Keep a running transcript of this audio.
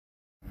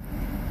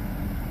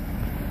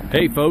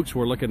Hey folks,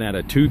 we're looking at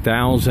a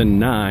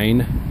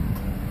 2009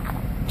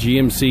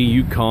 GMC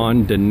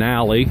Yukon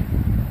Denali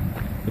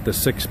with a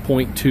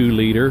 6.2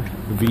 liter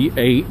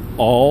V8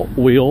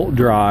 all-wheel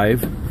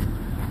drive.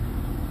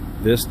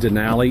 This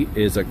Denali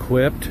is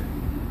equipped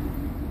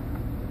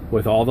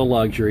with all the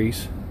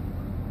luxuries: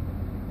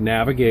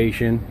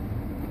 navigation,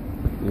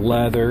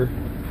 leather,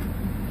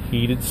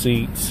 heated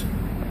seats,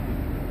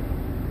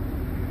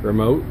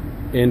 remote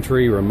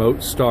entry,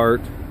 remote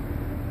start,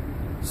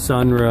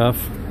 sunroof,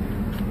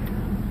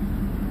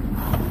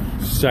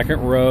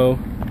 second row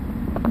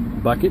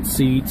bucket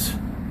seats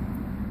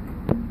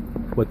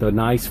with a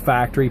nice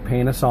factory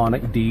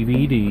Panasonic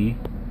DVD,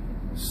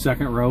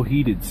 second row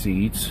heated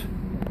seats,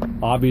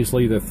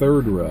 obviously the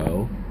third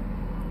row,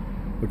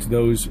 which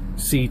those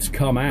seats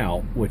come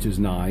out, which is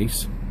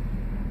nice,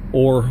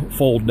 or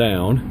fold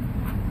down.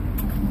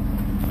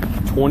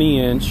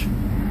 20-inch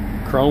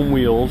chrome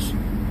wheels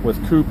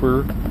with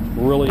Cooper,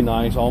 really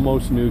nice,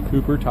 almost new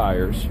Cooper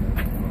tires,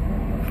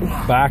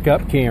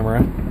 backup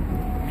camera,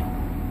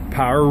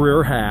 power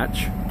rear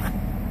hatch.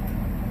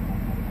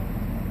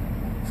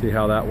 See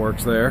how that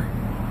works there?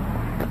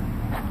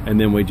 And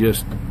then we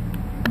just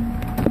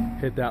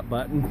hit that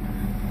button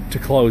to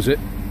close it.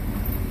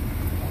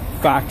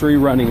 Factory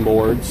running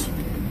boards,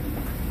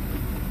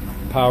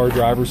 power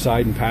driver's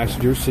side and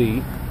passenger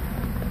seat,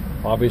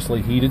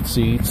 obviously heated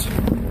seats,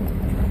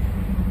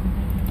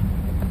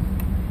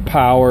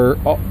 power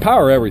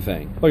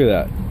everything. Look at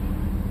that.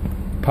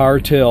 Power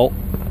tilt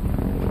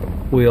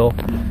wheel.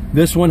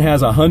 This one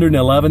has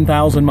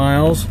 111,000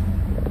 miles,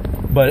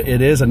 but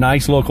it is a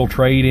nice local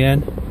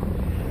trade-in,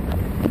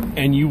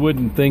 and you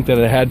wouldn't think that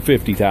it had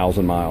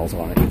 50,000 miles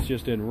on it. It's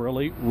just in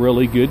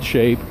really good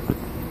shape.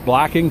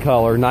 Black in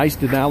color, nice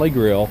Denali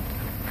grill.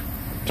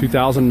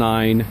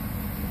 2009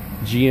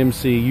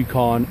 GMC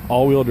Yukon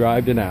all-wheel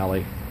drive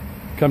Denali.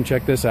 Come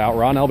check this out.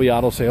 Ron LB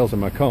Auto Sales in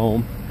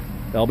Macomb,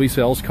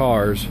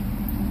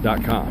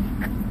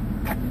 lbsalescars.com.